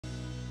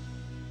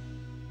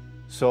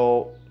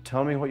So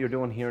tell me what you're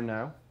doing here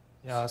now.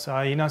 Yeah, so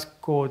hyenas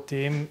caught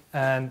him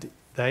and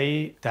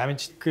they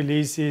damaged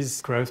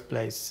Kolisi's growth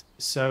plates.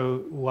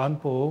 So one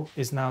paw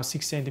is now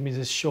 6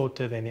 centimeters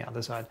shorter than the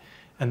other side.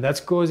 And that's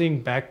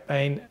causing back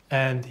pain,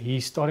 and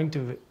he's starting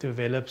to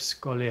develop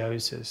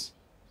scoliosis.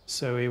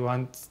 So we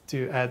want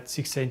to add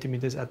 6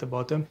 centimeters at the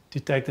bottom to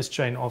take the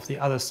strain off the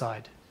other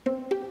side.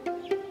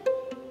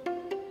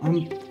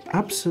 I'm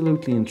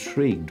absolutely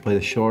intrigued by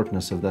the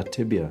shortness of that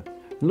tibia.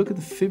 Look at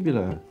the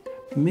fibula.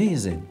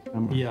 Amazing.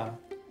 Yeah.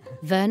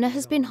 Werner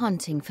has been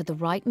hunting for the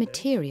right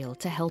material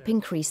to help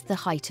increase the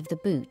height of the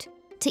boot,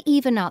 to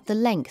even out the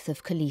length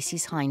of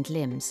Kolisi's hind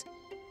limbs.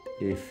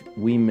 If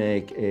we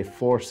make a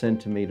 4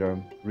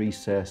 centimeter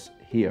recess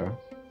here,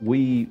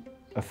 we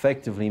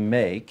effectively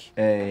make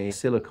a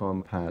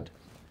silicone pad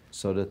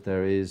so that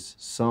there is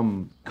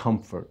some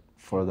comfort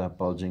for that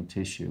bulging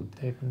tissue,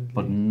 Definitely.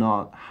 but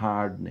not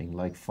hardening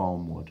like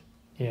foam would.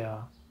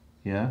 Yeah.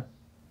 Yeah?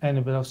 And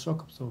a bit of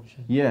shock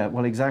absorption. Yeah,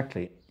 well,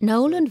 exactly.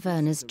 Noel and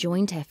Werner's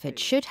joint effort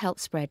should help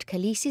spread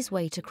Kolisi's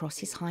weight across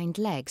his hind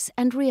legs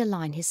and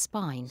realign his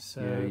spine.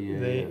 So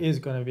there is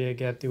going to be a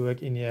gap to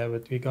work in here,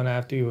 but we're going to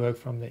have to work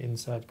from the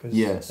inside because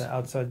the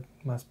outside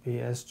must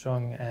be as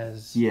strong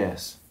as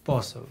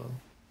possible.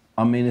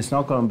 I mean, it's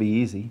not going to be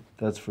easy,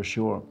 that's for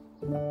sure.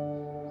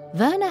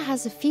 Werner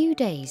has a few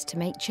days to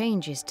make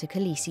changes to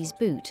Kolisi's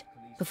boot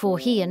before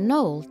he and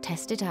Noel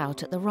test it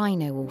out at the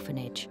Rhino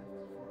orphanage.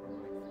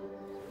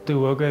 To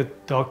work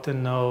with Dr.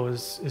 Noel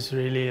is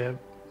really a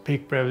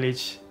big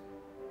privilege.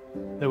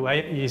 The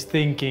way he's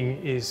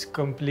thinking is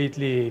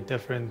completely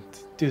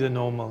different to the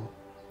normal.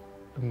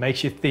 It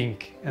makes you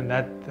think, and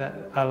that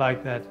I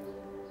like that.